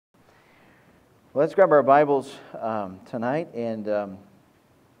Well, let's grab our Bibles tonight, and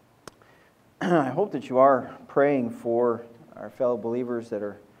I hope that you are praying for our fellow believers that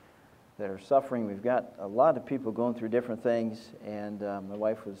are suffering. We've got a lot of people going through different things, and my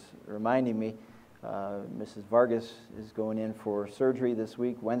wife was reminding me, Mrs. Vargas is going in for surgery this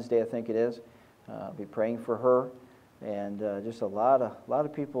week, Wednesday I think it is. I'll be praying for her, and just a lot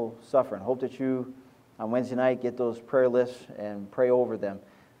of people suffering. Hope that you on Wednesday night get those prayer lists and pray over them.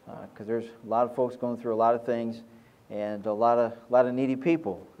 Because there's a lot of folks going through a lot of things, and a lot of needy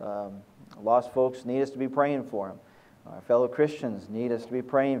people. Lost folks need us to be praying for them. Our fellow Christians need us to be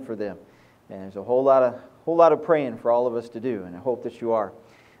praying for them. And there's a whole lot of praying for all of us to do, and I hope that you are.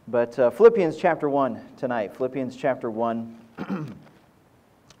 But Philippians chapter 1 tonight. Philippians chapter 1.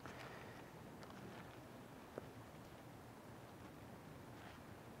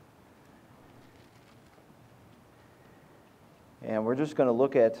 And we're just going to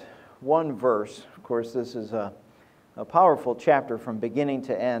look at one verse. Of course, this is a powerful chapter from beginning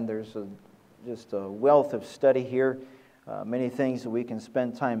to end. There's just a wealth of study here. Many things that we can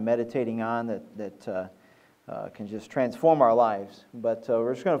spend time meditating on that can just transform our lives. But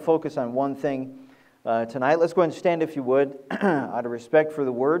we're just going to focus on one thing tonight. Let's go ahead and stand, if you would, out of respect for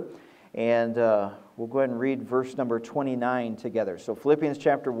the Word. And we'll go ahead and read verse number 29 together. So Philippians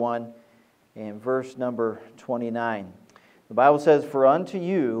chapter 1 and verse number 29. The Bible says, "For unto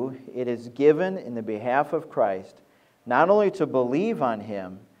you it is given in the behalf of Christ, not only to believe on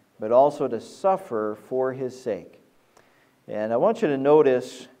Him, but also to suffer for His sake." And I want you to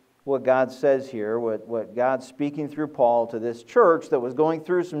notice what God says here, what God's speaking through Paul to this church that was going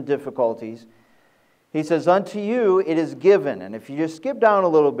through some difficulties. He says, "Unto you it is given." And if you just skip down a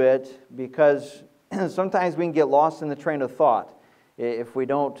little bit, because sometimes we can get lost in the train of thought. If we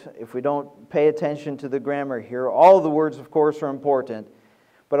don't pay attention to the grammar here, all the words, of course, are important.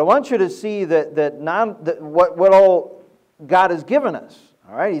 But I want you to see that what all God has given us.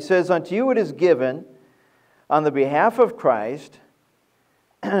 All right, He says, "Unto you it is given on the behalf of Christ,"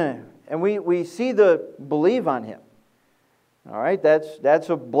 and we see the believe on Him. All right, that's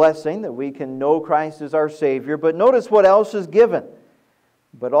a blessing that we can know Christ as our Savior. But notice what else is given,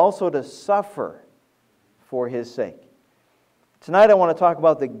 but also to suffer for His sake. Tonight I want to talk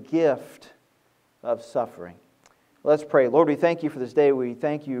about the gift of suffering. Let's pray. Lord, we thank You for this day. We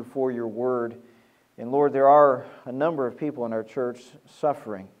thank You for Your Word. And Lord, there are a number of people in our church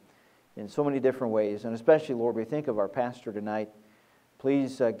suffering in so many different ways. And especially, Lord, we think of our pastor tonight.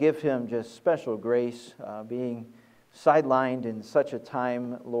 Please give him just special grace, being sidelined in such a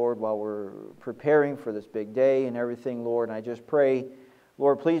time, Lord, while we're preparing for this big day and everything, Lord. And I just pray,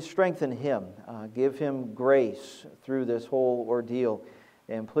 Lord, please strengthen him. Give him grace through this whole ordeal.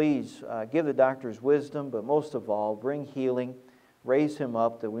 And please give the doctors wisdom, but most of all, bring healing. Raise him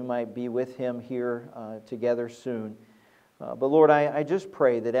up that we might be with him here together soon. But Lord, I just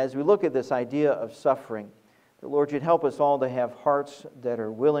pray that as we look at this idea of suffering, that Lord, You'd help us all to have hearts that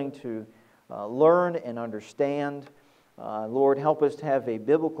are willing to learn and understand. Lord, help us to have a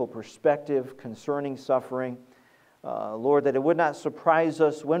biblical perspective concerning suffering. Lord, that it would not surprise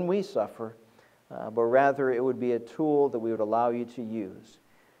us when we suffer, but rather it would be a tool that we would allow You to use.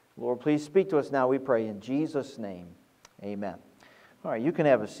 Lord, please speak to us now, we pray, in Jesus' name. Amen. All right, you can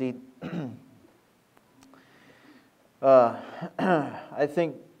have a seat. I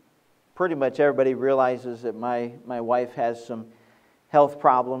think pretty much everybody realizes that my wife has some health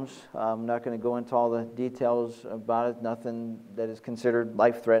problems. I'm not going to go into all the details about it, nothing that is considered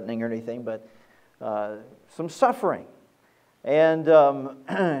life-threatening or anything, but some suffering. And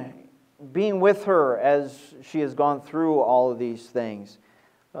being with her as she has gone through all of these things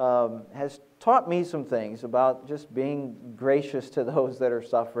has taught me some things about just being gracious to those that are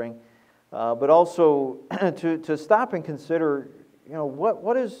suffering, but also to stop and consider,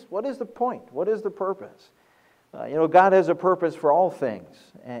 what is the point? What is the purpose? God has a purpose for all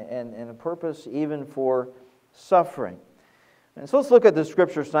things, and a purpose even for suffering. And so let's look at the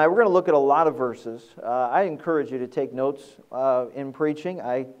Scriptures tonight. We're going to look at a lot of verses. I encourage you to take notes in preaching.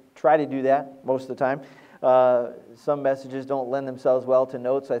 I try to do that most of the time. Some messages don't lend themselves well to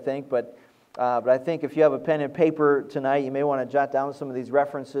notes, I think. But I think if you have a pen and paper tonight, you may want to jot down some of these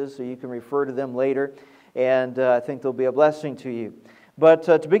references so you can refer to them later. And I think they'll be a blessing to you. But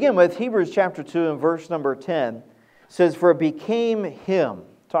to begin with, Hebrews chapter 2 and verse number 10 says, "For it became Him,"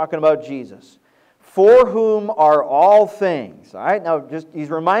 talking about Jesus, "for whom are all things." All right, now he's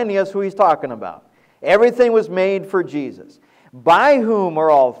reminding us who he's talking about. Everything was made for Jesus. "By whom are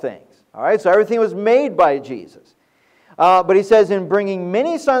all things." All right, so everything was made by Jesus. But he says, "In bringing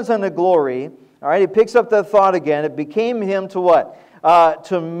many sons unto glory," all right, he picks up that thought again. It became Him to what?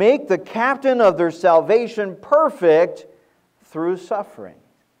 to make the captain of their salvation perfect through suffering.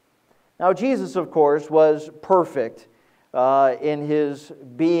 Now, Jesus, of course, was perfect in His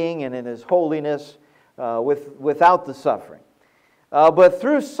being and in His holiness without the suffering. But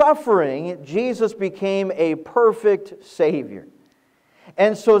through suffering, Jesus became a perfect Savior.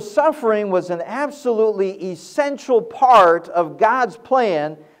 And so suffering was an absolutely essential part of God's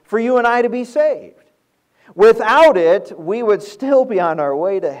plan for you and I to be saved. Without it, we would still be on our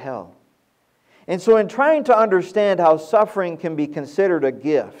way to hell. And so in trying to understand how suffering can be considered a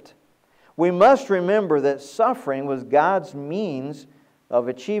gift, we must remember that suffering was God's means of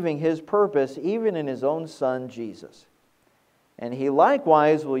achieving His purpose, even in His own Son, Jesus. And He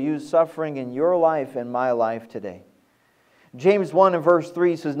likewise will use suffering in your life and my life today. James 1 and verse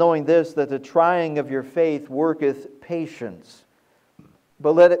 3 says, knowing this, that the trying of your faith worketh patience.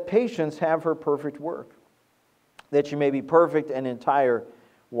 But let patience have her perfect work, that you may be perfect and entire,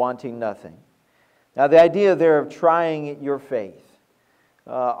 wanting nothing. Now the idea there of trying your faith.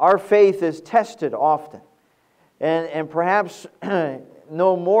 Our faith is tested often. And perhaps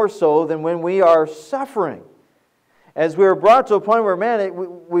no more so than when we are suffering. As we are brought to a point where, man,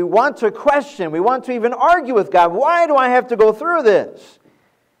 we want to question, we want to even argue with God. Why do I have to go through this?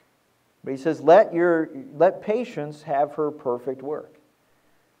 But He says, let patience have her perfect work.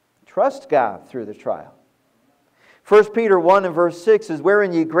 Trust God through the trial. 1 Peter 1 and verse 6 is,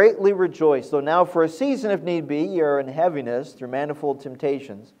 wherein ye greatly rejoice, though now for a season, if need be, ye are in heaviness through manifold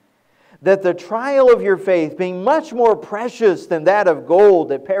temptations, that the trial of your faith, being much more precious than that of gold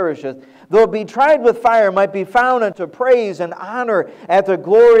that perisheth, though it be tried with fire, might be found unto praise and honor at the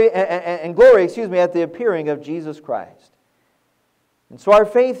glory at the appearing of Jesus Christ. And so our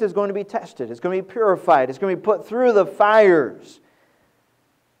faith is going to be tested. It's going to be purified. It's going to be put through the fires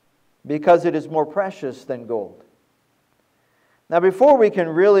because it is more precious than gold. Now, before we can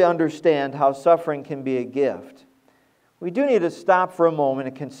really understand how suffering can be a gift, we do need to stop for a moment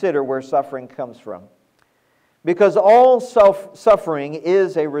and consider where suffering comes from. Because all suffering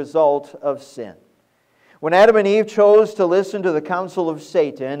is a result of sin. When Adam and Eve chose to listen to the counsel of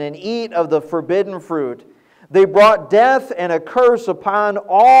Satan and eat of the forbidden fruit, they brought death and a curse upon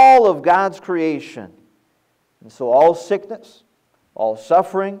all of God's creation. And so all sickness, all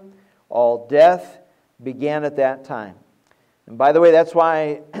suffering, all death began at that time. And by the way, that's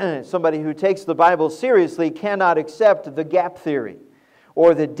why somebody who takes the Bible seriously cannot accept the gap theory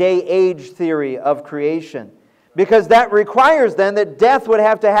or the day-age theory of creation. Because that requires then that death would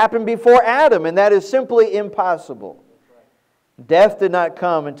have to happen before Adam, and that is simply impossible. Death did not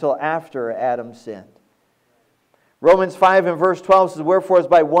come until after Adam sinned. Romans 5 and verse 12 says, wherefore as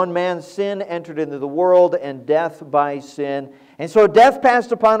by one man sin entered into the world, and death by sin. And so death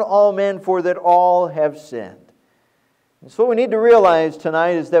passed upon all men, for that all have sinned. And so what we need to realize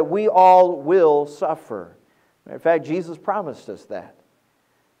tonight is that we all will suffer. In fact, Jesus promised us that.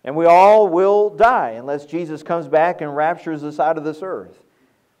 And we all will die unless Jesus comes back and raptures us out of this earth.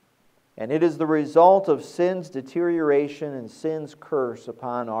 And it is the result of sin's deterioration and sin's curse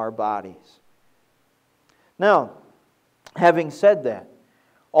upon our bodies. Now, having said that,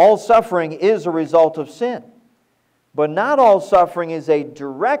 all suffering is a result of sin. But not all suffering is a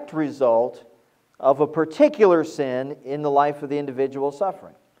direct result of a particular sin in the life of the individual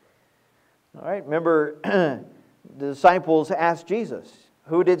suffering. All right, remember the disciples asked Jesus,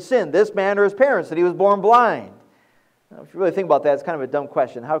 who did sin, this man or his parents, that he was born blind? Now, if you really think about that, it's kind of a dumb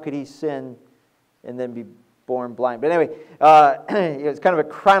question. How could he sin and then be born blind? But anyway, it's kind of a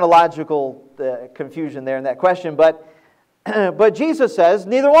chronological confusion there in that question. But Jesus says,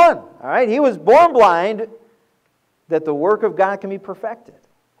 neither one. All right, he was born blind that the work of God can be perfected.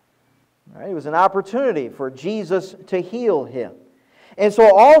 All right, it was an opportunity for Jesus to heal him. And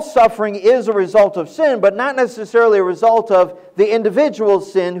so all suffering is a result of sin, but not necessarily a result of the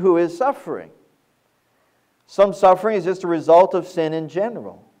individual's sin who is suffering. Some suffering is just a result of sin in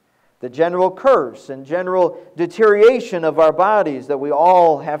general. The general curse and general deterioration of our bodies that we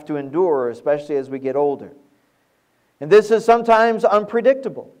all have to endure, especially as we get older. And this is sometimes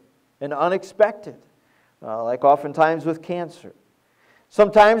unpredictable and unexpected, like oftentimes with cancer.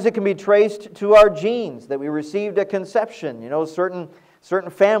 Sometimes it can be traced to our genes that we received at conception. You know, certain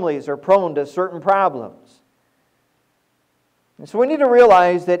families are prone to certain problems. And so we need to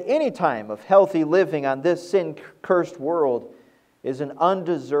realize that any time of healthy living on this sin-cursed world is an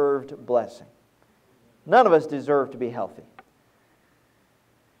undeserved blessing. None of us deserve to be healthy.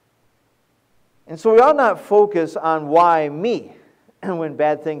 And so we ought not focus on why me when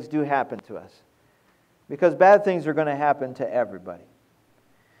bad things do happen to us. Because bad things are going to happen to everybody.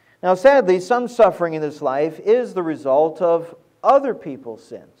 Now, sadly, some suffering in this life is the result of other people's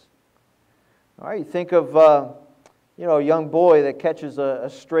sins. All right, you think of a young boy that catches a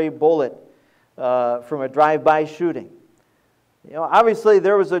stray bullet from a drive-by shooting. Obviously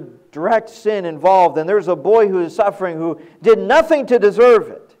there was a direct sin involved, and there's a boy who is suffering who did nothing to deserve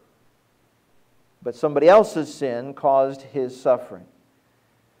it. But somebody else's sin caused his suffering.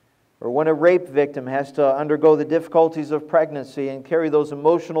 Or when a rape victim has to undergo the difficulties of pregnancy and carry those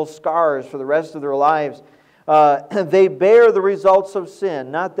emotional scars for the rest of their lives, they bear the results of sin,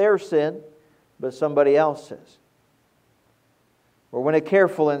 not their sin, but somebody else's. Or when a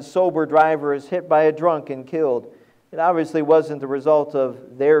careful and sober driver is hit by a drunk and killed, it obviously wasn't the result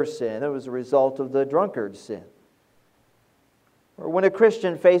of their sin, it was the result of the drunkard's sin. Or when a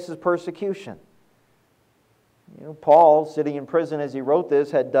Christian faces persecution. Paul, sitting in prison as he wrote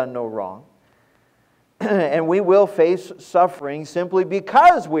this, had done no wrong. And we will face suffering simply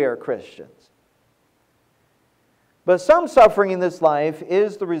because we are Christians. But some suffering in this life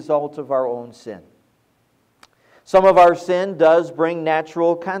is the result of our own sin. Some of our sin does bring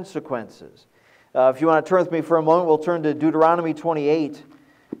natural consequences. If you want to turn with me for a moment, we'll turn to Deuteronomy 28,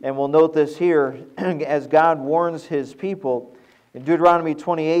 and we'll note this here as God warns His people. In Deuteronomy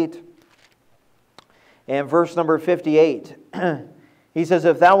 28 and verse number 58, He says,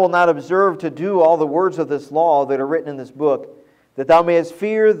 "If thou wilt not observe to do all the words of this law that are written in this book, that thou mayest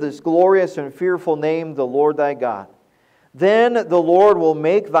fear this glorious and fearful name, the Lord thy God, then the Lord will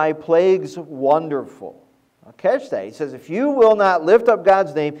make thy plagues wonderful." Now catch that. He says, if you will not lift up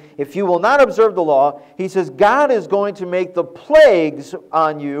God's name, if you will not observe the law, He says, God is going to make the plagues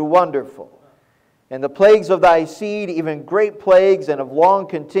on you wonderful. And the plagues of thy seed, even great plagues, and of long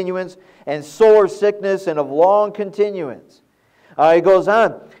continuance, and sore sickness, and of long continuance. He goes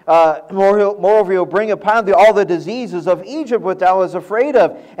on, moreover, He'll bring upon thee all the diseases of Egypt which thou wast afraid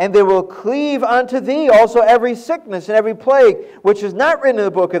of, and they will cleave unto thee also every sickness and every plague, which is not written in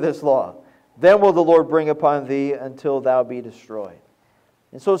the book of this law. Then will the Lord bring upon thee until thou be destroyed.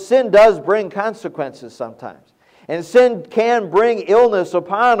 And so sin does bring consequences sometimes. And sin can bring illness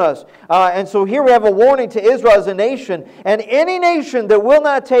upon us. And so here we have a warning to Israel as a nation. And any nation that will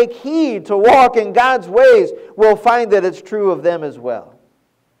not take heed to walk in God's ways will find that it's true of them as well.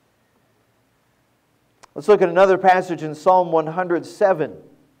 Let's look at another passage in Psalm 107.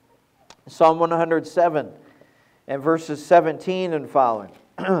 Psalm 107 and verses 17 and following.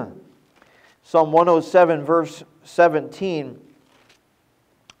 Psalm 107 verse 17.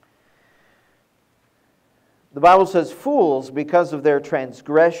 The Bible says, "Fools, because of their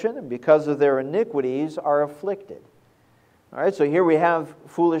transgression and because of their iniquities, are afflicted." All right, so here we have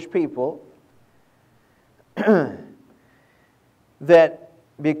foolish people that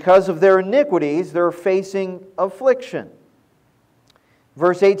because of their iniquities, they're facing affliction.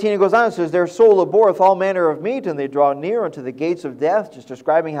 Verse 18, it goes on, it says, "Their soul abhorreth all manner of meat, and they draw near unto the gates of death," just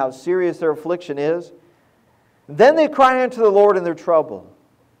describing how serious their affliction is. "Then they cry unto the Lord in their trouble,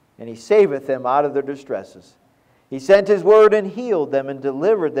 and He saveth them out of their distresses. He sent His word and healed them and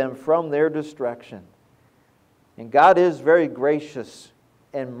delivered them from their destruction." And God is very gracious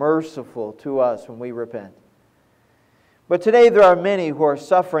and merciful to us when we repent. But today there are many who are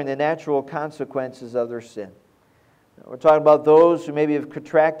suffering the natural consequences of their sin. We're talking about those who maybe have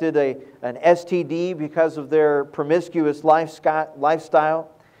contracted an STD because of their promiscuous lifestyle.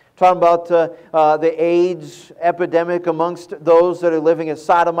 Talking about the AIDS epidemic amongst those that are living a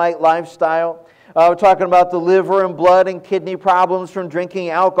sodomite lifestyle. We're talking about the liver and blood and kidney problems from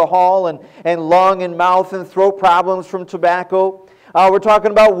drinking alcohol, and lung and mouth and throat problems from tobacco. We're talking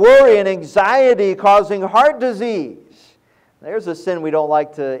about worry and anxiety causing heart disease. There's a sin we don't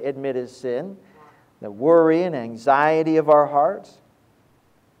like to admit is sin. The worry and anxiety of our hearts.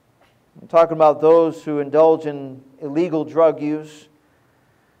 I'm talking about those who indulge in illegal drug use.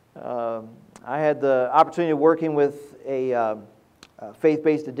 I had the opportunity of working with a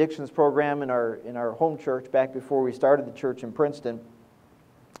faith-based addictions program in our home church back before we started the church in Princeton.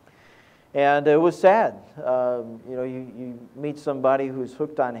 And it was sad. You meet somebody who's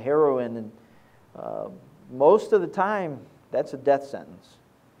hooked on heroin, and most of the time, that's a death sentence.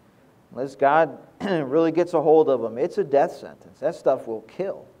 Unless God really gets a hold of them, it's a death sentence. That stuff will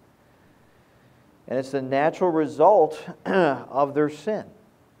kill. And it's the natural result of their sin.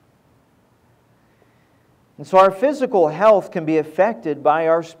 And so our physical health can be affected by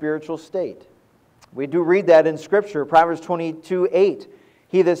our spiritual state. We do read that in Scripture, Proverbs 22:8.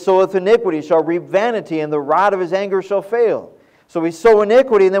 "He that soweth iniquity shall reap vanity, and the rod of his anger shall fail." So we sow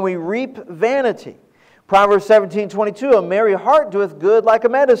iniquity, and then we reap vanity. Proverbs 17:22, "A merry heart doeth good like a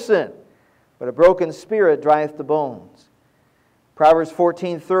medicine, but a broken spirit drieth the bones." Proverbs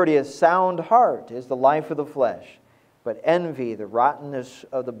 14:30, "A sound heart is the life of the flesh, but envy, the rottenness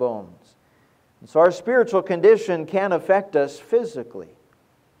of the bones. And so our spiritual condition can affect us physically.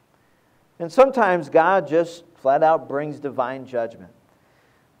 And sometimes God just flat out brings divine judgment.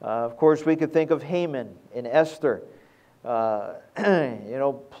 Of course, we could think of Haman in Esther, plotting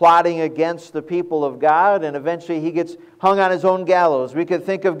against the people of God, and eventually he gets hung on his own gallows. We could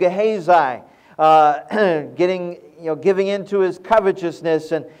think of Gehazi, giving into his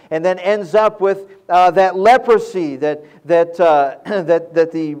covetousness, and then ends up with that leprosy that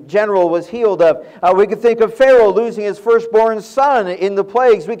the general was healed of. We could think of Pharaoh losing his firstborn son in the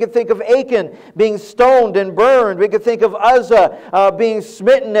plagues. We could think of Achan being stoned and burned. We could think of Uzzah being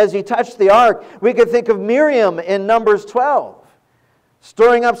smitten as he touched the ark. We could think of Miriam in Numbers 12.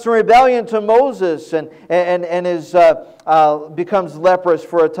 Stirring up some rebellion to Moses and becomes leprous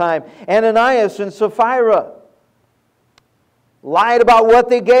for a time. Ananias and Sapphira lied about what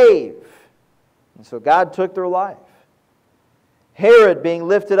they gave, and so God took their life. Herod being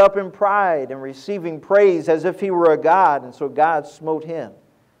lifted up in pride and receiving praise as if he were a god, and so God smote him.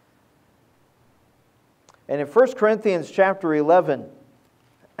 And in 1 Corinthians chapter 11,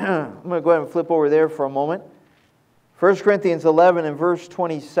 I'm going to go ahead and flip over there for a moment. 1 Corinthians 11 and verse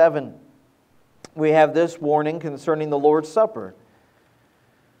 27, we have this warning concerning the Lord's Supper.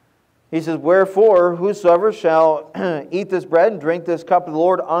 He says, "Wherefore, whosoever shall eat this bread and drink this cup of the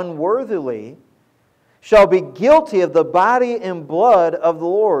Lord unworthily shall be guilty of the body and blood of the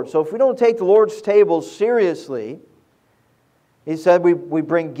Lord." So if we don't take the Lord's table seriously, he said we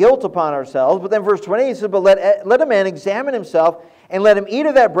bring guilt upon ourselves. But then verse 20, he said, "But let a man examine himself, and let him eat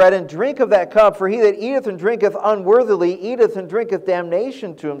of that bread and drink of that cup. For he that eateth and drinketh unworthily eateth and drinketh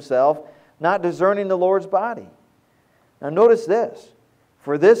damnation to himself, not discerning the Lord's body." Now notice this.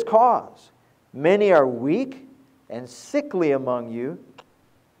 "For this cause many are weak and sickly among you,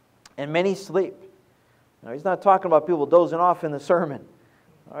 and many sleep." Now he's not talking about people dozing off in the sermon.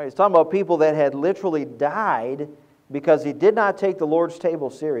 All right, he's talking about people that had literally died because he did not take the Lord's table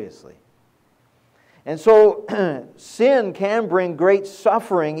seriously. And so sin can bring great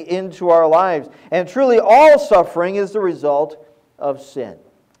suffering into our lives. And truly all suffering is the result of sin.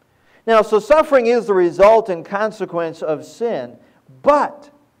 Now, so suffering is the result and consequence of sin. But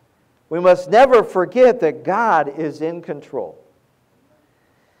we must never forget that God is in control.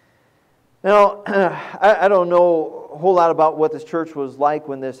 Now, I don't know a whole lot about what this church was like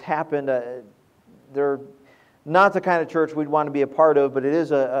when this happened. They're not the kind of church we'd want to be a part of, but it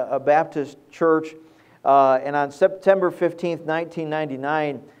is a Baptist church. And on September 15th,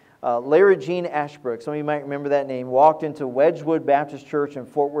 1999, Larry Gene Ashbrook, some of you might remember that name, walked into Wedgwood Baptist Church in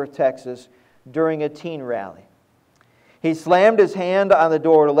Fort Worth, Texas during a teen rally. He slammed his hand on the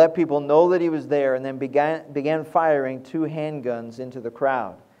door to let people know that he was there, and then began firing 2 handguns into the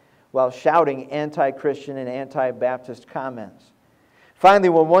crowd while shouting anti-Christian and anti-Baptist comments. Finally,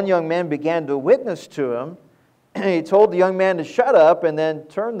 when one young man began to witness to him, he told the young man to shut up and then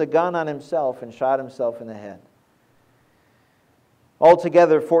turned the gun on himself and shot himself in the head.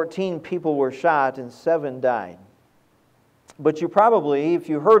 Altogether, 14 people were shot and 7 died. But you probably, if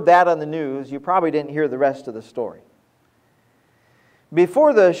you heard that on the news, you probably didn't hear the rest of the story.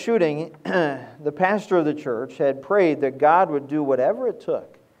 Before the shooting, the pastor of the church had prayed that God would do whatever it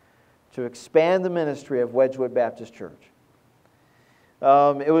took to expand the ministry of Wedgwood Baptist Church.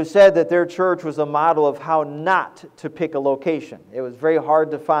 It was said that their church was a model of how not to pick a location. It was very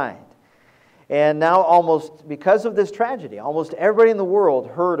hard to find. And now almost, because of this tragedy, almost everybody in the world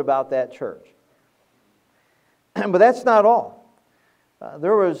heard about that church. But that's not all.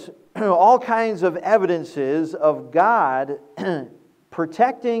 There was all kinds of evidences of God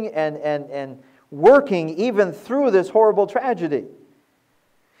protecting and working even through this horrible tragedy.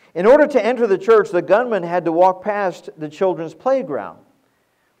 In order to enter the church, the gunman had to walk past the children's playground,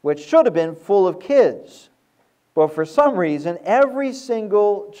 which should have been full of kids. But for some reason, every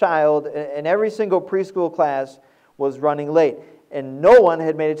single child in every single preschool class was running late, and no one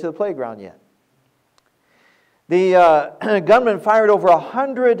had made it to the playground yet. The gunman fired over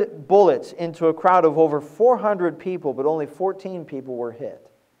 100 bullets into a crowd of over 400 people, but only 14 people were hit.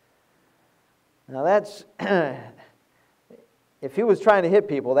 Now that's, if he was trying to hit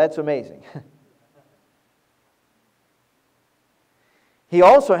people, that's amazing. He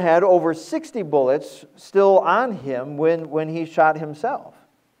also had over 60 bullets still on him when he shot himself.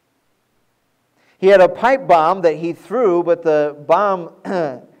 He had a pipe bomb that he threw, but the bomb,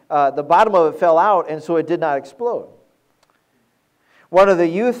 the bottom of it fell out, and so it did not explode. One of the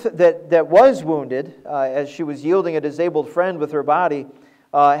youth that was wounded, as she was yielding a disabled friend with her body,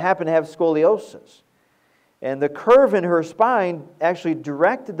 happened to have scoliosis. And the curve in her spine actually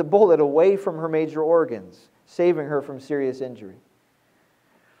directed the bullet away from her major organs, saving her from serious injury.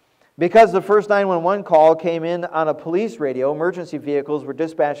 Because the first 911 call came in on a police radio, emergency vehicles were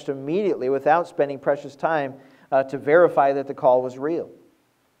dispatched immediately without spending precious time to verify that the call was real.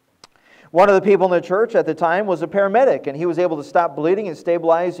 One of the people in the church at the time was a paramedic, and he was able to stop bleeding and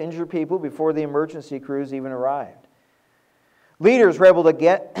stabilize injured people before the emergency crews even arrived. Leaders were able to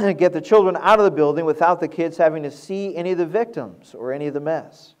get the children out of the building without the kids having to see any of the victims or any of the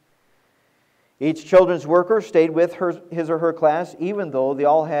mess. Each children's worker stayed with his or her class, even though they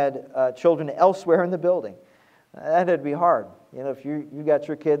all had children elsewhere in the building. That had to be hard. You know, if you got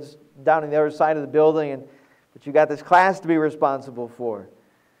your kids down on the other side of the building, but you got this class to be responsible for.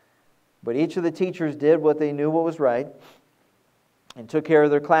 But each of the teachers did what they knew what was right and took care of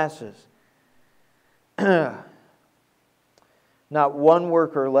their classes. Not one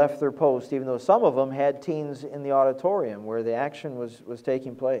worker left their post, even though some of them had teens in the auditorium where the action was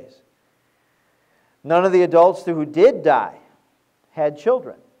taking place. None of the adults who did die had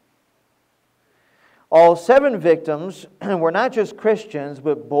children. All 7 victims were not just Christians,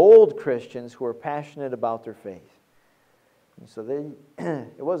 but bold Christians who were passionate about their faith. And so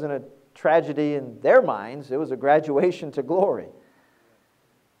it wasn't a tragedy in their minds, it was a graduation to glory.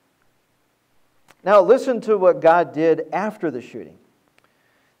 Now listen to what God did after the shooting.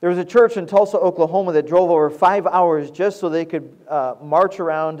 There was a church in Tulsa, Oklahoma that drove over 5 hours just so they could march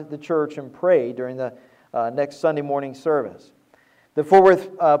around the church and pray during the next Sunday morning service. The Fort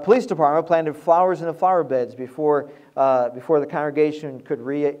Worth Police Department planted flowers in the flower beds before the congregation could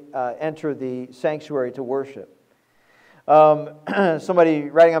re-enter the sanctuary to worship. Somebody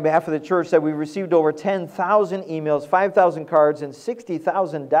writing on behalf of the church said, we received over 10,000 emails, 5,000 cards, and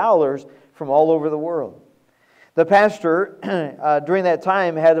 $60,000 from all over the world. The pastor, during that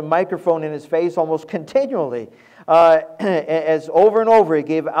time, had a microphone in his face almost continually. As over and over, he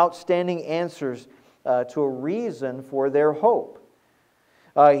gave outstanding answers to a reason for their hope.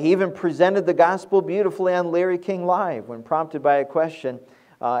 He even presented the gospel beautifully on Larry King Live when prompted by a question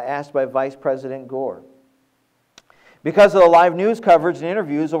asked by Vice President Gore. Because of the live news coverage and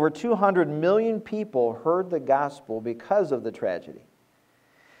interviews, over 200 million people heard the gospel because of the tragedy.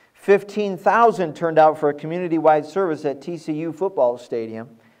 15,000 turned out for a community-wide service at TCU football stadium.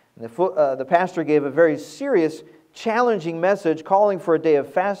 And the pastor gave a very serious, challenging message calling for a day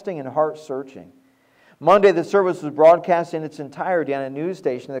of fasting and heart-searching. Monday, the service was broadcast in its entirety on a news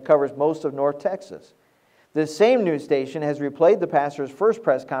station that covers most of North Texas. This same news station has replayed the pastor's first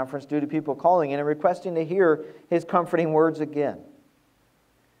press conference due to people calling in and requesting to hear his comforting words again.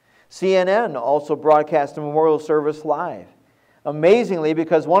 CNN also broadcast the memorial service live. Amazingly,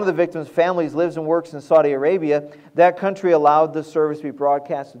 because one of the victims' families lives and works in Saudi Arabia, that country allowed the service to be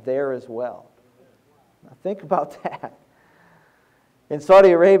broadcast there as well. Now think about that. In Saudi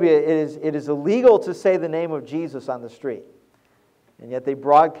Arabia, it is illegal to say the name of Jesus on the street. And yet they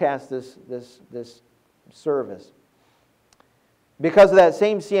broadcast this service. Because of that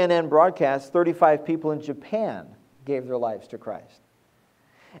same CNN broadcast, 35 people in Japan gave their lives to Christ.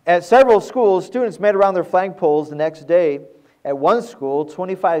 At several schools, students met around their flagpoles the next day. At one school,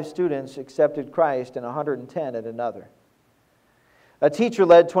 25 students accepted Christ and 110 at another. A teacher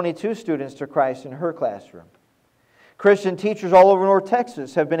led 22 students to Christ in her classroom. Christian teachers all over North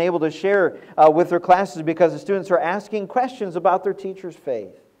Texas have been able to share with their classes because the students are asking questions about their teacher's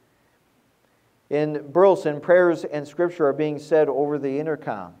faith. In Burleson, prayers and scripture are being said over the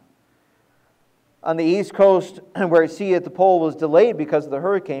intercom. On the East Coast, where C at the pole was delayed because of the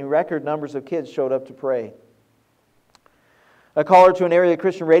hurricane, record numbers of kids showed up to pray. A caller to an area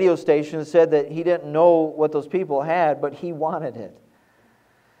Christian radio station said that he didn't know what those people had, but he wanted it.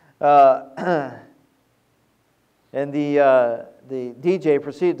 And the DJ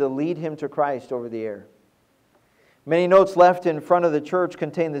proceeded to lead him to Christ over the air. Many notes left in front of the church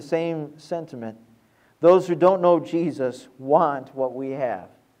contain the same sentiment. Those who don't know Jesus want what we have.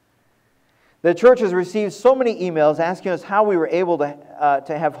 The church has received so many emails asking us how we were able to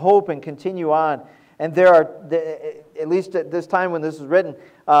have hope and continue on. And there are, at least at this time when this was written,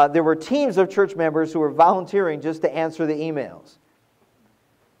 there were teams of church members who were volunteering just to answer the emails.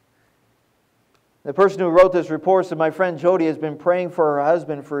 The person who wrote this report said, my friend Jody has been praying for her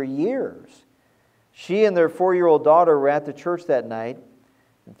husband for years. She and their 4-year-old daughter were at the church that night.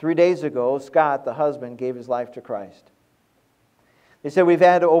 And 3 days ago, Scott, the husband, gave his life to Christ. They said, we've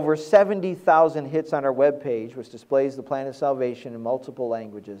had over 70,000 hits on our webpage, which displays the plan of salvation in multiple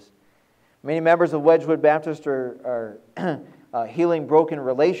languages. Many members of Wedgwood Baptist are healing broken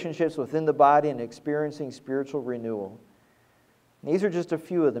relationships within the body and experiencing spiritual renewal. And these are just a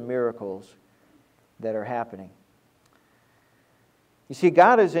few of the miracles that are happening. You see,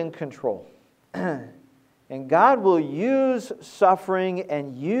 God is in control. And And God will use suffering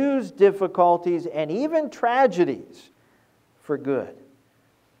and use difficulties and even tragedies for good.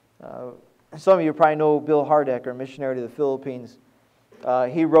 Some of you probably know Bill Hardecker, missionary to the Philippines.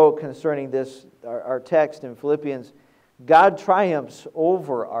 He wrote concerning this, our text in Philippians, God triumphs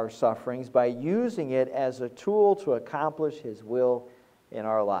over our sufferings by using it as a tool to accomplish His will in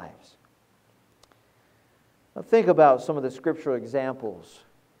our lives. Now think about some of the scriptural examples.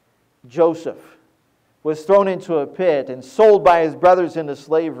 Joseph was thrown into a pit and sold by his brothers into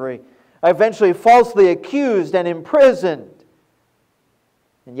slavery, eventually falsely accused and imprisoned.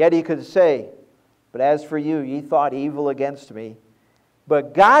 And yet he could say, "But as for you, ye thought evil against me,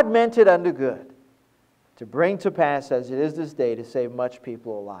 but God meant it unto good, to bring to pass as it is this day, to save much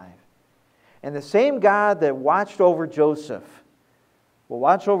people alive." And the same God that watched over Joseph will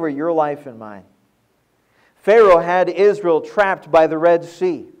watch over your life and mine. Pharaoh had Israel trapped by the Red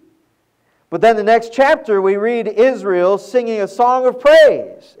Sea. But then the next chapter we read Israel singing a song of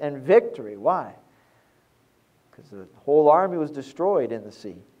praise and victory. Why? Because the whole army was destroyed in the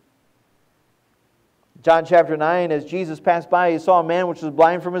sea. John chapter 9, as Jesus passed by, He saw a man which was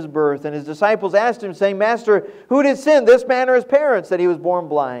blind from his birth. And His disciples asked Him, saying, "Master, who did sin, this man or his parents, that he was born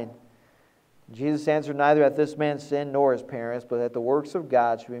blind?" Jesus answered, "Neither hath this man sinned nor his parents, but that the works of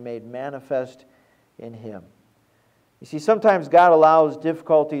God should be made manifest in him." You see, sometimes God allows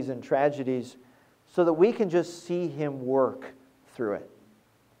difficulties and tragedies so that we can just see Him work through it.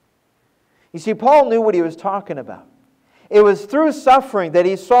 You see, Paul knew what he was talking about. It was through suffering that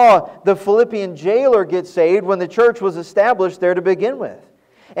he saw the Philippian jailer get saved when the church was established there to begin with.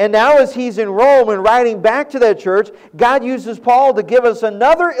 And now as he's in Rome and writing back to that church, God uses Paul to give us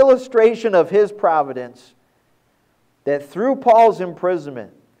another illustration of His providence. That through Paul's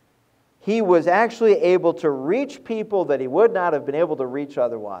imprisonment, he was actually able to reach people that he would not have been able to reach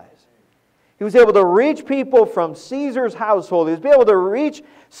otherwise. He was able to reach people from Caesar's household. He was able to reach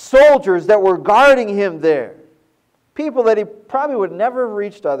soldiers that were guarding him there. People that he probably would never have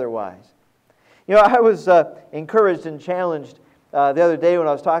reached otherwise. You know, I was encouraged and challenged the other day when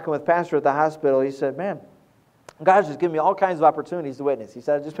I was talking with Pastor at the hospital. He said, "Man, God's just given me all kinds of opportunities to witness." He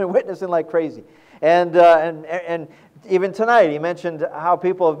said, "I've just been witnessing like crazy." And even tonight, he mentioned how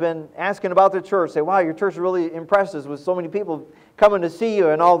people have been asking about the church. Say, "Wow, your church really impressed us with so many people coming to see you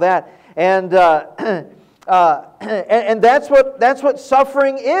and all that." And that's what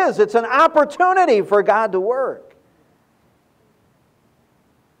suffering is. It's an opportunity for God to work.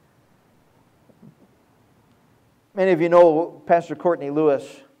 Many of you know Pastor Courtney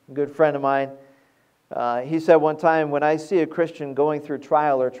Lewis, a good friend of mine. He said one time, "When I see a Christian going through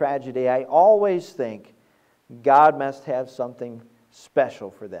trial or tragedy, I always think God must have something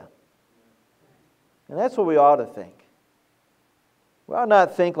special for them." And that's what we ought to think. We ought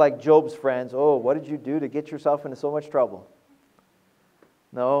not think like Job's friends, "Oh, what did you do to get yourself into so much trouble?"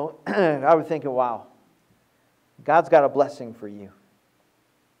 No, I was thinking, wow, God's got a blessing for you.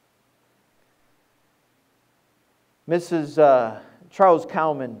 Mrs. Charles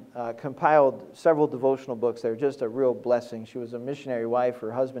Cowman compiled several devotional books. They're just a real blessing. She was a missionary wife.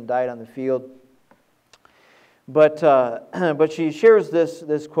 Her husband died on the field. But she shares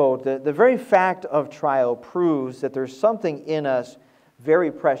this quote, "The very fact of trial proves that there's something in us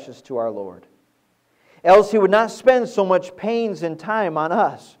very precious to our Lord. Else He would not spend so much pains and time on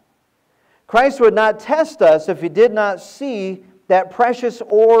us. Christ would not test us if He did not see that precious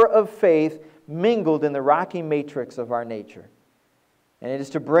ore of faith mingled in the rocky matrix of our nature. And it is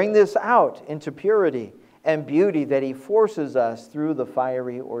to bring this out into purity and beauty that He forces us through the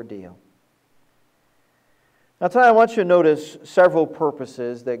fiery ordeal." Now tonight I want you to notice several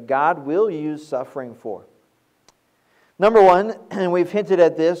purposes that God will use suffering for. Number one, and we've hinted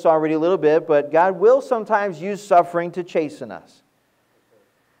at this already a little bit, but God will sometimes use suffering to chasten us.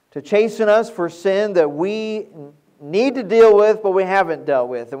 To chasten us for sin that we need to deal with, but we haven't dealt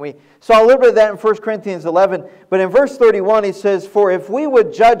with. And we saw a little bit of that in 1 Corinthians 11. But in verse 31 he says, "For if we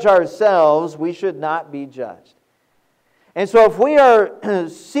would judge ourselves, we should not be judged." And so if we are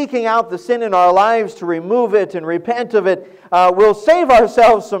seeking out the sin in our lives to remove it and repent of it, we'll save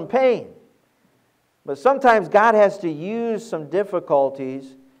ourselves some pain. But sometimes God has to use some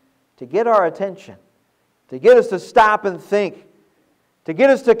difficulties to get our attention, to get us to stop and think, to get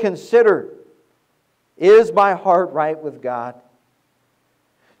us to consider, is my heart right with God?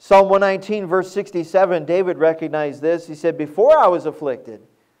 Psalm 119 verse 67, David recognized this. He said, "Before I was afflicted,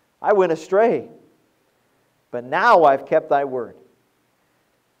 I went astray. But now I've kept thy word."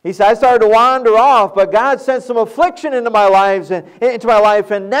 He said, I started to wander off, but God sent some affliction into my life,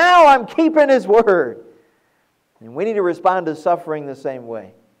 and now I'm keeping His word. And we need to respond to suffering the same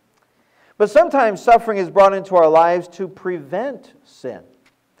way. But sometimes suffering is brought into our lives to prevent sin.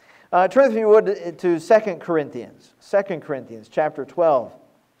 Turn if you would to 2 Corinthians. 2 Corinthians chapter 12.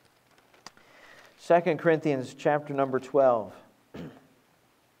 2 Corinthians chapter number 12.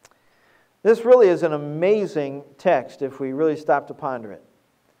 This really is an amazing text if we really stop to ponder it.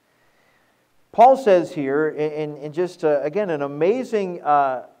 Paul says here, in just, again, an amazing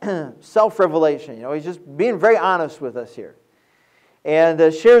self-revelation. He's just being very honest with us here.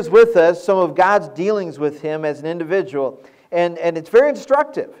 And shares with us some of God's dealings with him as an individual. And it's very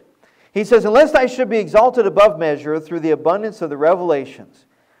instructive. He says, unless I should be exalted above measure through the abundance of the revelations.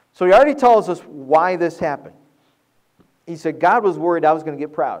 So he already tells us why this happened. He said, God was worried I was going to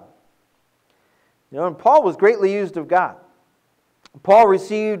get proud. And Paul was greatly used of God. Paul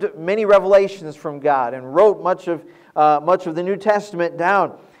received many revelations from God and wrote much of the New Testament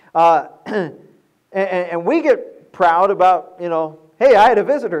down. And we get proud about, hey, I had a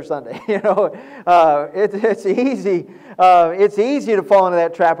visitor Sunday. It's easy. It's easy to fall into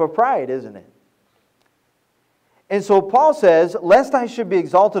that trap of pride, isn't it? And so Paul says, lest I should be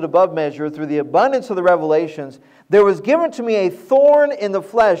exalted above measure through the abundance of the revelations, there was given to me a thorn in the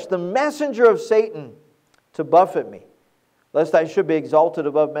flesh, the messenger of Satan, to buffet me, lest I should be exalted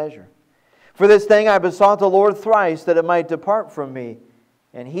above measure. For this thing I besought the Lord thrice, that it might depart from me.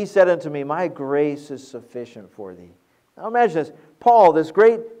 And he said unto me, my grace is sufficient for thee. Now imagine this. Paul, this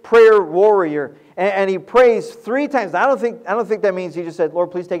great prayer warrior, and he prays 3 times. Now, I don't think that means he just said,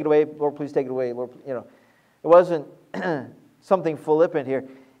 Lord, please take it away. Lord, please take it away. Lord, it wasn't something flippant here.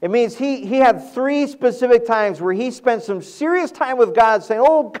 It means he had 3 specific times where he spent some serious time with God saying,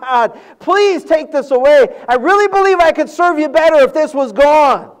 oh God, please take this away. I really believe I could serve you better if this was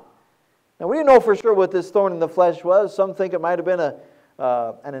gone. Now we didn't know for sure what this thorn in the flesh was. Some think it might have been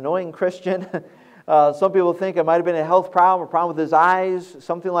an annoying Christian. Some people think it might have been a health problem, a problem with his eyes,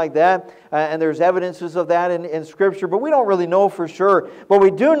 something like that. And there's evidences of that in Scripture, but we don't really know for sure. What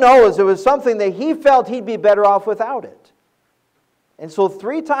we do know is it was something that he felt he'd be better off without it. And so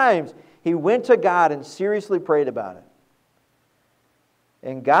 3 times he went to God and seriously prayed about it.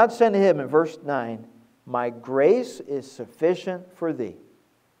 And God said to him in verse 9, my grace is sufficient for thee,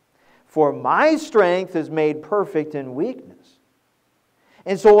 for my strength is made perfect in weakness.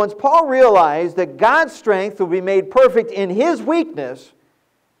 And so once Paul realized that God's strength would be made perfect in his weakness,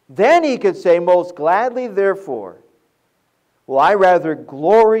 then he could say, most gladly therefore will I rather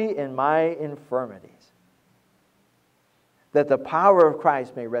glory in my infirmities, that the power of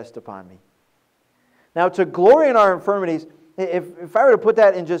Christ may rest upon me. Now, to glory in our infirmities, if I were to put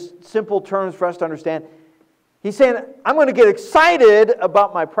that in just simple terms for us to understand, he's saying, I'm going to get excited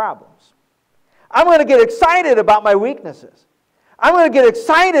about my problems. I'm going to get excited about my weaknesses. I'm going to get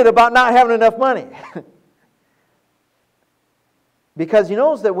excited about not having enough money. Because he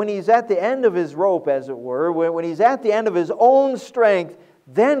knows that when he's at the end of his rope, as it were, when he's at the end of his own strength,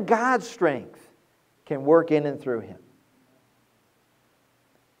 then God's strength can work in and through him.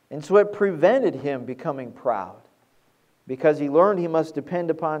 And so it prevented him becoming proud, because he learned he must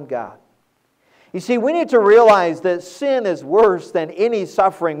depend upon God. You see, we need to realize that sin is worse than any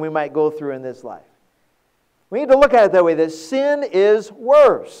suffering we might go through in this life. We need to look at it that way, that sin is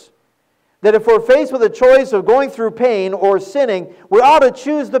worse. That if we're faced with a choice of going through pain or sinning, we ought to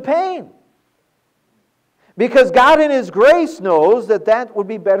choose the pain. Because God in His grace knows that that would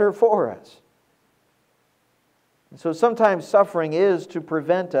be better for us. And so sometimes suffering is to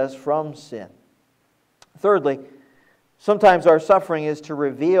prevent us from sin. Thirdly, sometimes our suffering is to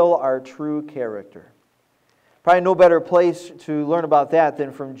reveal our true character. Probably no better place to learn about that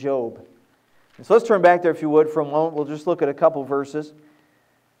than from Job. So let's turn back there, if you would, for a moment. We'll just look at a couple verses.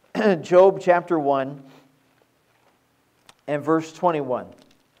 Job chapter 1 and verse 21.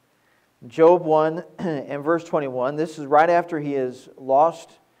 Job 1 and verse 21. This is right after he has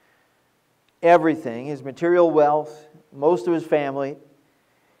lost everything, his material wealth, most of his family.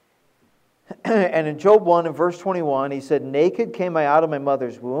 And in Job 1 and verse 21, he said, naked came I out of my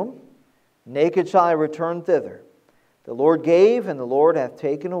mother's womb, naked shall I return thither. The Lord gave, and the Lord hath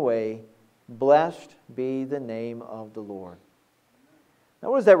taken away. Blessed be the name of the Lord.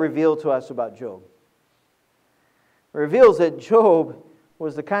 Now what does that reveal to us about Job? It reveals that Job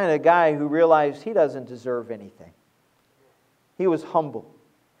was the kind of guy who realized he doesn't deserve anything. He was humble.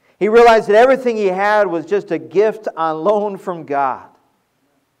 He realized that everything he had was just a gift on loan from God.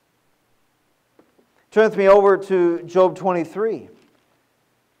 Turn with me over to Job 23.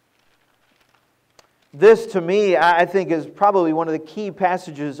 This, to me, I think is probably one of the key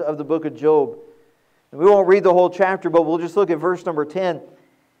passages of the book of Job. And we won't read the whole chapter, but we'll just look at verse number 10.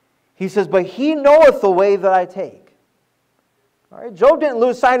 He says, but He knoweth the way that I take. All right? Job didn't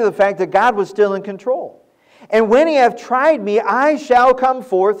lose sight of the fact that God was still in control. And when he hath tried me, I shall come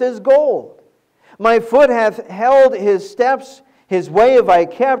forth as gold. My foot hath held his steps, his way have I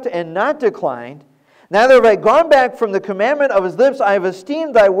kept and not declined. Neither have I gone back from the commandment of his lips. I have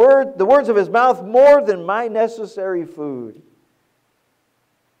esteemed thy word, the words of his mouth, more than my necessary food.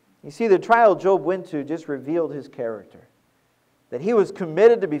 You see, the trial Job went to just revealed his character. That he was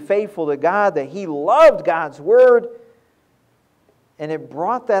committed to be faithful to God, that he loved God's word, and it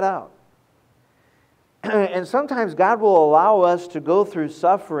brought that out. And sometimes God will allow us to go through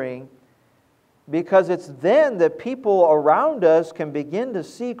suffering because it's then that people around us can begin to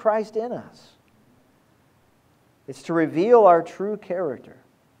see Christ in us. It's to reveal our true character.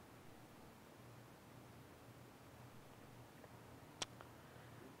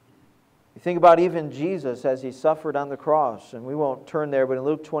 You think about even Jesus as he suffered on the cross, and we won't turn there, but in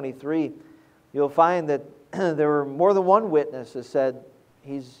Luke 23, you'll find that there were more than one witness that said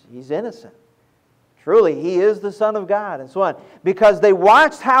he's innocent. Truly, he is the Son of God, and so on. Because they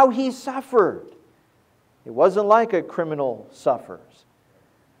watched how he suffered. It wasn't like a criminal suffers.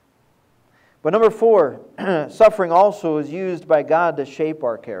 But number 4, suffering also is used by God to shape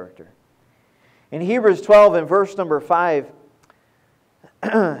our character. In Hebrews 12 and verse number 5,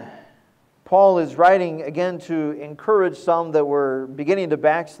 Paul is writing again to encourage some that were beginning to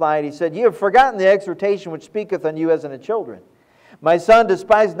backslide. He said, "Ye have forgotten the exhortation which speaketh on you as unto children. My son,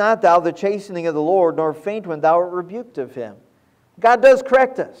 despise not thou the chastening of the Lord, nor faint when thou art rebuked of him." God does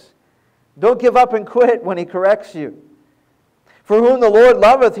correct us. Don't give up and quit when he corrects you. "For whom the Lord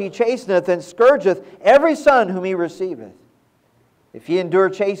loveth, he chasteneth, and scourgeth every son whom he receiveth. If ye endure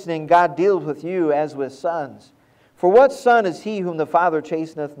chastening, God deals with you as with sons. For what son is he whom the Father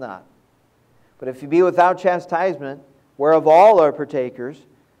chasteneth not? But if ye be without chastisement, whereof all are partakers,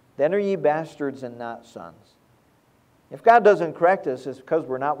 then are ye bastards and not sons." If God doesn't correct us, it's because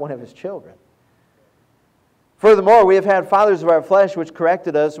we're not one of his children. "Furthermore, we have had fathers of our flesh which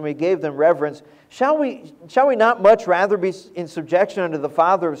corrected us, and we gave them reverence. Shall we not much rather be in subjection unto the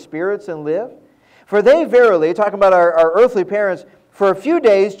Father of spirits and live? For they verily," talking about our earthly parents, "for a few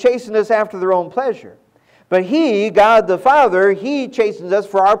days chastened us after their own pleasure. But he, God the Father, he chastens us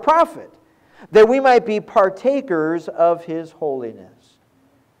for our profit, that we might be partakers of his holiness."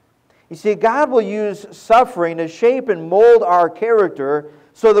 You see, God will use suffering to shape and mold our character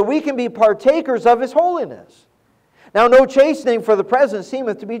so that we can be partakers of his holiness. Now, no chastening for the present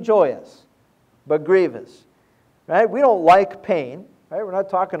seemeth to be joyous, but grievous. Right? We don't like pain. Right? We're not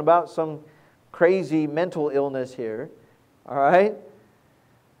talking about some crazy mental illness here. All right?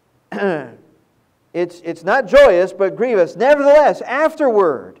 It's not joyous, but grievous. Nevertheless,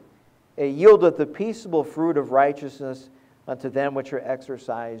 afterward, it yieldeth the peaceable fruit of righteousness unto them which are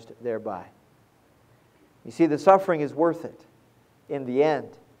exercised thereby. You see, the suffering is worth it in the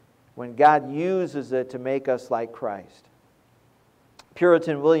end when God uses it to make us like Christ.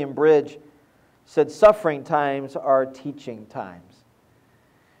 Puritan William Bridge said, "Suffering times are teaching times."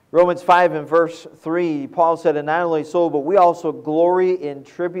 Romans 5 and verse 3, Paul said, "And not only so, but we also glory in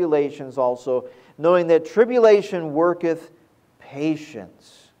tribulations also, knowing that tribulation worketh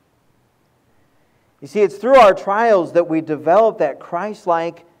patience." You see, it's through our trials that we develop that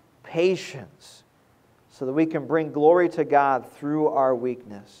Christ-like patience so that we can bring glory to God through our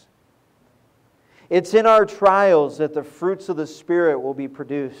weakness. It's in our trials that the fruits of the Spirit will be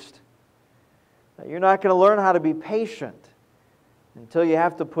produced. Now, you're not going to learn how to be patient until you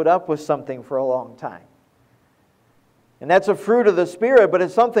have to put up with something for a long time. And that's a fruit of the Spirit, but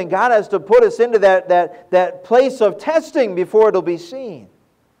it's something God has to put us into that place of testing before it'll be seen.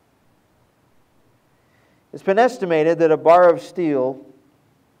 It's been estimated that a bar of steel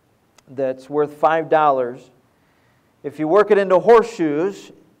that's worth $5, if you work it into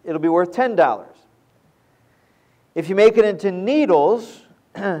horseshoes, it'll be worth $10. If you make it into needles,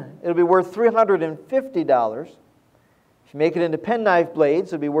 it'll be worth $350. If you make it into penknife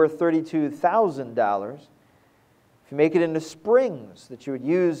blades, it'll be worth $32,000. If you make it into springs that you would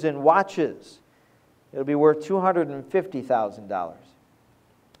use in watches, it'll be worth $250,000.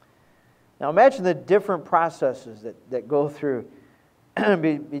 Now imagine the different processes that go through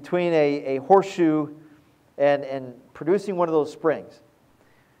between a horseshoe and producing one of those springs.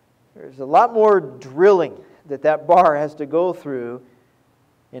 There's a lot more drilling that bar has to go through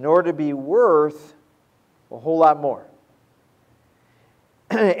in order to be worth a whole lot more.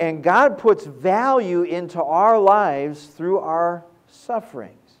 And God puts value into our lives through our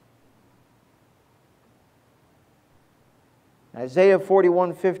sufferings. Isaiah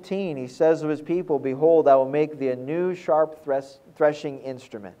 41:15, he says of his people, "Behold, I will make thee a new sharp threshing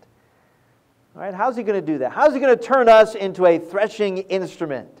instrument. All right, how's He going to do that? How's He going to turn us into a threshing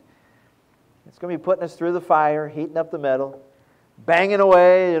instrument? It's going to be putting us through the fire, heating up the metal, banging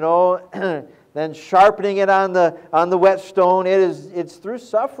away, then sharpening it on the whetstone. It's through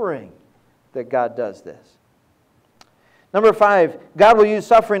suffering that God does this. Number 5, God will use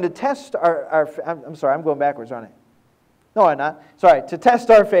suffering to test I'm sorry, I'm going backwards, aren't I? No, I'm not. Sorry, to test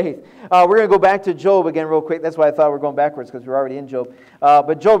our faith. We're going to go back to Job again real quick. That's why I thought we were going backwards, because we're already in Job.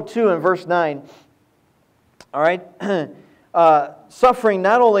 But Job 2 and verse 9. All right. Suffering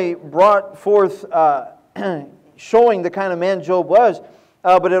not only brought forth showing the kind of man Job was,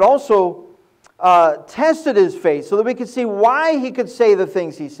 but it also tested his faith so that we could see why he could say the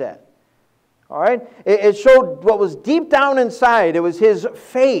things he said. All right? It showed what was deep down inside. It was his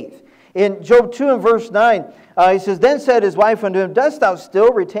faith. In Job 2 and verse 9, he says, Then said his wife unto him, Dost thou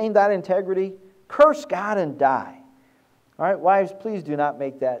still retain thine integrity? Curse God and die. All right, wives, please do not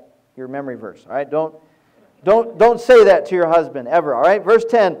make that your memory verse. All right, don't say that to your husband ever. All right, verse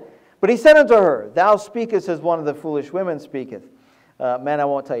 10. But he said unto her, Thou speakest as one of the foolish women speaketh. Man, I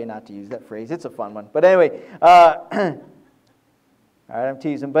won't tell you not to use that phrase. It's a fun one. But anyway, all right, I'm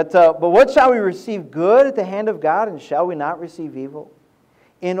teasing. But what shall we receive good at the hand of God, and shall we not receive evil?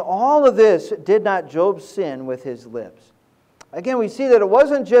 In all of this, did not Job sin with his lips? Again, we see that it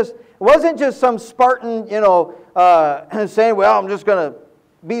wasn't just some Spartan, saying, "Well, I'm just going to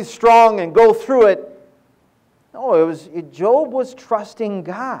be strong and go through it." No, Job was trusting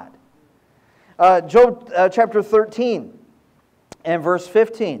God. Job chapter 13 and verse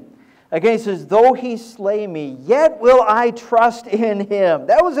 15. Again, he says, Though he slay me, yet will I trust in him.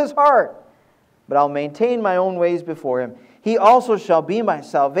 That was his heart. But I'll maintain my own ways before him. He also shall be my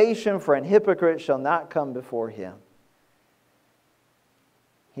salvation, for an hypocrite shall not come before him.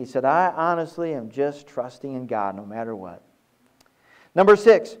 He said, I honestly am just trusting in God no matter what. Number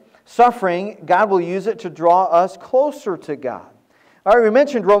 6, suffering, God will use it to draw us closer to God. All right, we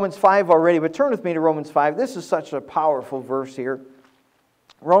mentioned Romans 5 already, but turn with me to Romans 5. This is such a powerful verse here.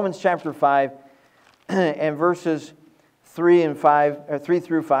 Romans chapter 5 and verses 3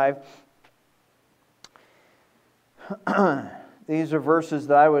 through 5. These are verses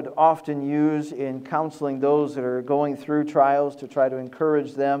that I would often use in counseling those that are going through trials to try to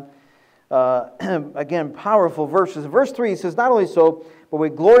encourage them. Again, powerful verses. Verse 3 says, Not only so, but we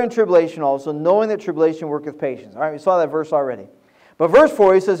glory in tribulation also, knowing that tribulation worketh patience. All right, we saw that verse already. But verse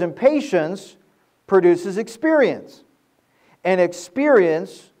 4, he says, And patience produces experience. And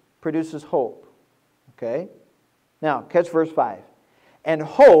experience produces hope. Okay? Now, catch verse 5. And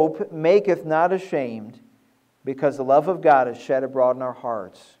hope maketh not ashamed, because the love of God is shed abroad in our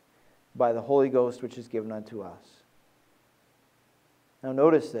hearts by the Holy Ghost which is given unto us. Now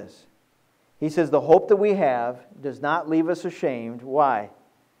notice this. He says the hope that we have does not leave us ashamed. Why?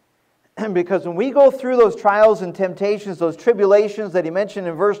 Because when we go through those trials and temptations, those tribulations that he mentioned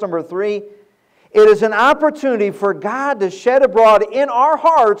in verse number 3, it is an opportunity for God to shed abroad in our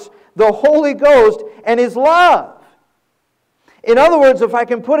hearts the Holy Ghost and His love. In other words, if I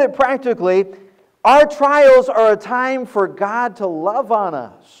can put it practically, our trials are a time for God to love on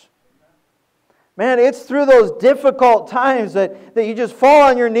us. Man, it's through those difficult times that you just fall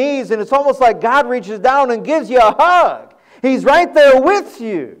on your knees and it's almost like God reaches down and gives you a hug. He's right there with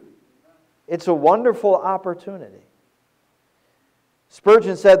you. It's a wonderful opportunity.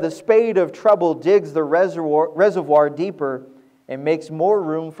 Spurgeon said, The spade of trouble digs the reservoir deeper and makes more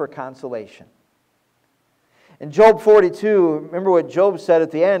room for consolation. In Job 42, remember what Job said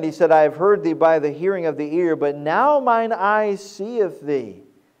at the end? He said, I have heard thee by the hearing of the ear, but now mine eye seeth thee.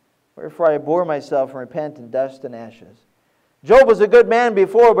 Wherefore I bore myself and repent in dust and ashes. Job was a good man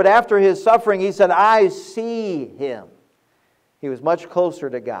before, but after his suffering, he said, I see him. He was much closer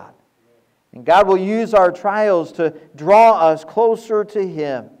to God. And God will use our trials to draw us closer to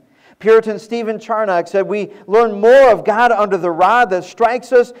Him. Puritan Stephen Charnock said, We learn more of God under the rod that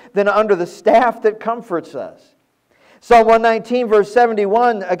strikes us than under the staff that comforts us. Psalm 119, verse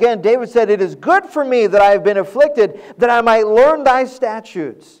 71, again, David said, It is good for me that I have been afflicted, that I might learn thy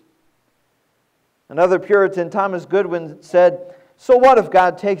statutes. Another Puritan, Thomas Goodwin, said, So what if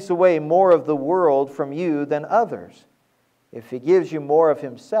God takes away more of the world from you than others? If He gives you more of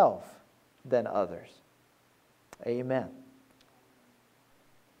Himself than others. Amen.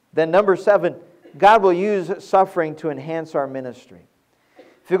 Then number 7, God will use suffering to enhance our ministry.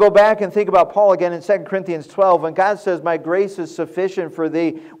 If you go back and think about Paul again in 2 Corinthians 12, when God says, My grace is sufficient for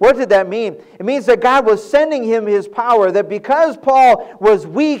thee, what did that mean? It means that God was sending him His power, that because Paul was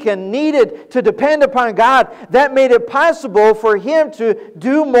weak and needed to depend upon God, that made it possible for him to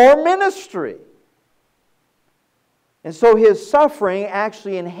do more ministry. And so his suffering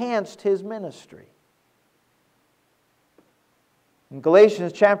actually enhanced his ministry. In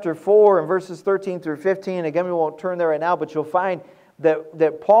Galatians chapter 4 and verses 13 through 15, again we won't turn there right now, but you'll find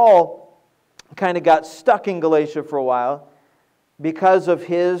that Paul kind of got stuck in Galatia for a while because of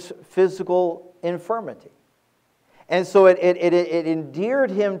his physical infirmity. And so it endeared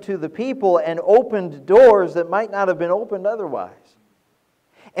him to the people and opened doors that might not have been opened otherwise.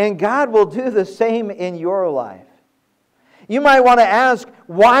 And God will do the same in your life. You might want to ask,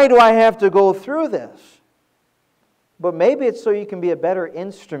 why do I have to go through this? But maybe it's so you can be a better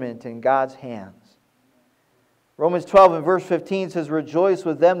instrument in God's hands. Romans 12 and verse 15 says, rejoice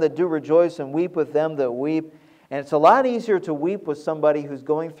with them that do rejoice and weep with them that weep. And it's a lot easier to weep with somebody who's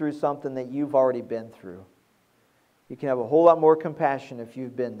going through something that you've already been through. You can have a whole lot more compassion if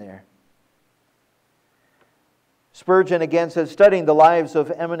you've been there. Spurgeon again says, studying the lives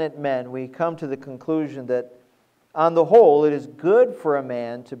of eminent men, we come to the conclusion that on the whole, it is good for a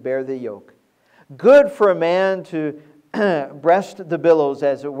man to bear the yoke. Good for a man to breast the billows,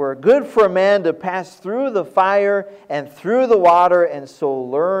 as it were. Good for a man to pass through the fire and through the water and so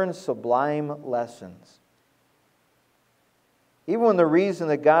learn sublime lessons. Even when the reason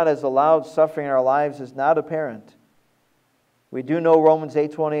that God has allowed suffering in our lives is not apparent. We do know Romans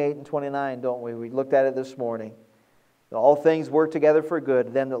 8:28 and 29, don't we? We looked at it this morning. All things work together for good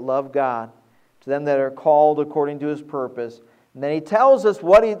to them that love God, to them that are called according to His purpose. And then he tells us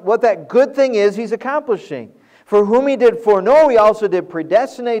what that good thing is He's accomplishing. For whom He did foreknow, He also did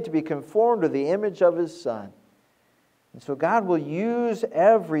predestinate to be conformed to the image of His Son. And so God will use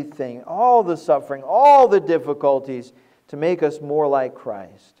everything, all the suffering, all the difficulties, to make us more like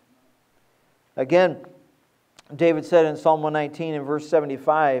Christ. Again, David said in Psalm 119 and verse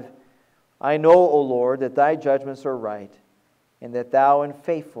 75, I know, O Lord, that Thy judgments are right, and that Thou in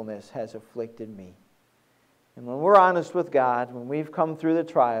faithfulness hast afflicted me. And when we're honest with God, when we've come through the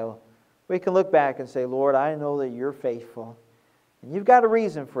trial, we can look back and say, Lord, I know that You're faithful. And You've got a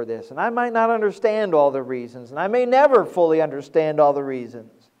reason for this. And I might not understand all the reasons. And I may never fully understand all the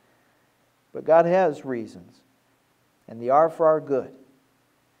reasons. But God has reasons. And they are for our good.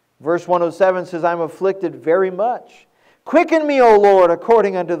 Verse 107 says, I'm afflicted very much. Quicken me, O Lord,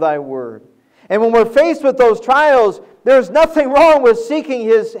 according unto Thy word. And when we're faced with those trials, there's nothing wrong with seeking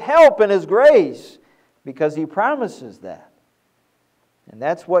His help and His grace, because He promises that. And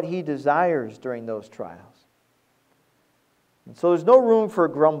that's what He desires during those trials. And so there's no room for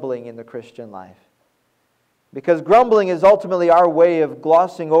grumbling in the Christian life, because grumbling is ultimately our way of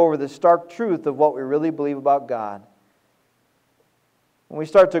glossing over the stark truth of what we really believe about God. When we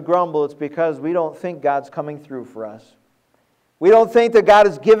start to grumble, it's because we don't think God's coming through for us. We don't think that God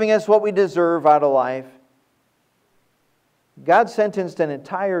is giving us what we deserve out of life. God sentenced an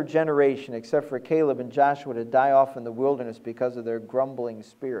entire generation, except for Caleb and Joshua, to die off in the wilderness because of their grumbling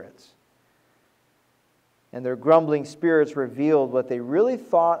spirits. And their grumbling spirits revealed what they really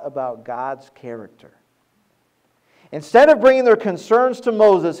thought about God's character. Instead of bringing their concerns to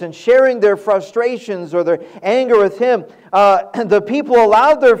Moses and sharing their frustrations or their anger with him, the people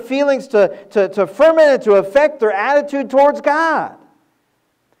allowed their feelings to ferment and to affect their attitude towards God.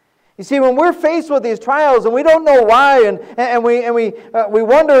 You see, when we're faced with these trials and we don't know why, and we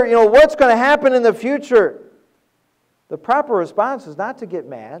wonder, what's going to happen in the future, the proper response is not to get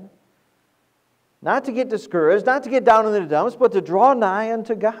mad, not to get discouraged, not to get down in the dumps, but to draw nigh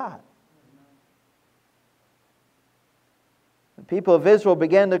unto God. The people of Israel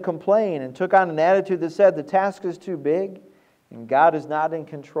began to complain and took on an attitude that said the task is too big and God is not in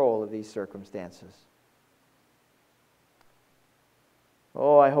control of these circumstances.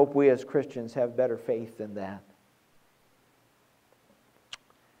 Oh, I hope we as Christians have better faith than that.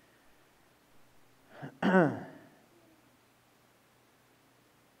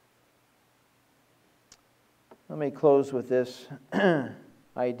 Let me close with this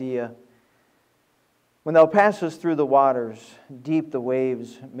idea. When thou passest through the waters, deep the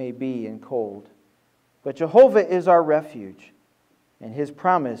waves may be and cold. But Jehovah is our refuge, and His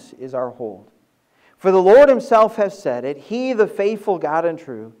promise is our hold. For the Lord Himself hath said it, He the faithful God and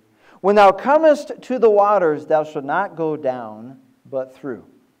true. When thou comest to the waters, thou shalt not go down, but through.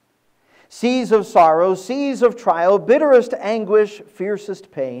 Seas of sorrow, seas of trial, bitterest anguish,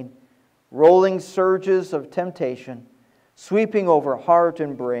 fiercest pain, rolling surges of temptation, sweeping over heart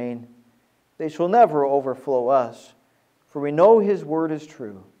and brain, they shall never overflow us, for we know His word is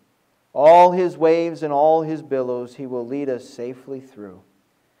true. All His waves and all His billows He will lead us safely through.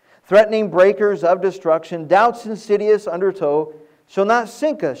 Threatening breakers of destruction, doubts insidious undertow, shall not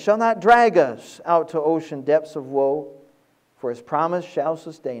sink us, shall not drag us out to ocean depths of woe, for His promise shall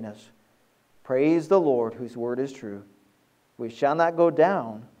sustain us. Praise the Lord, whose word is true. We shall not go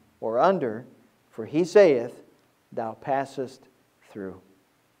down or under, for he saith, Thou passest through.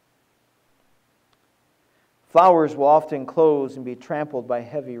 Flowers will often close and be trampled by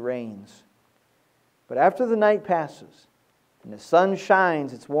heavy rains. But after the night passes, and the sun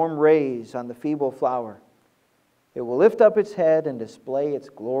shines its warm rays on the feeble flower, it will lift up its head and display its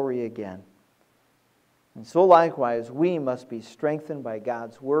glory again. And so likewise, we must be strengthened by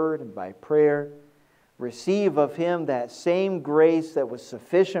God's word and by prayer, receive of Him that same grace that was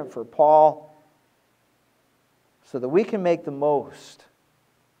sufficient for Paul, so that we can make the most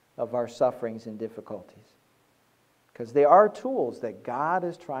of our sufferings and difficulties. Because they are tools that God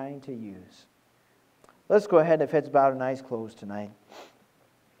is trying to use. Let's go ahead, if heads bowed and eyes closed tonight.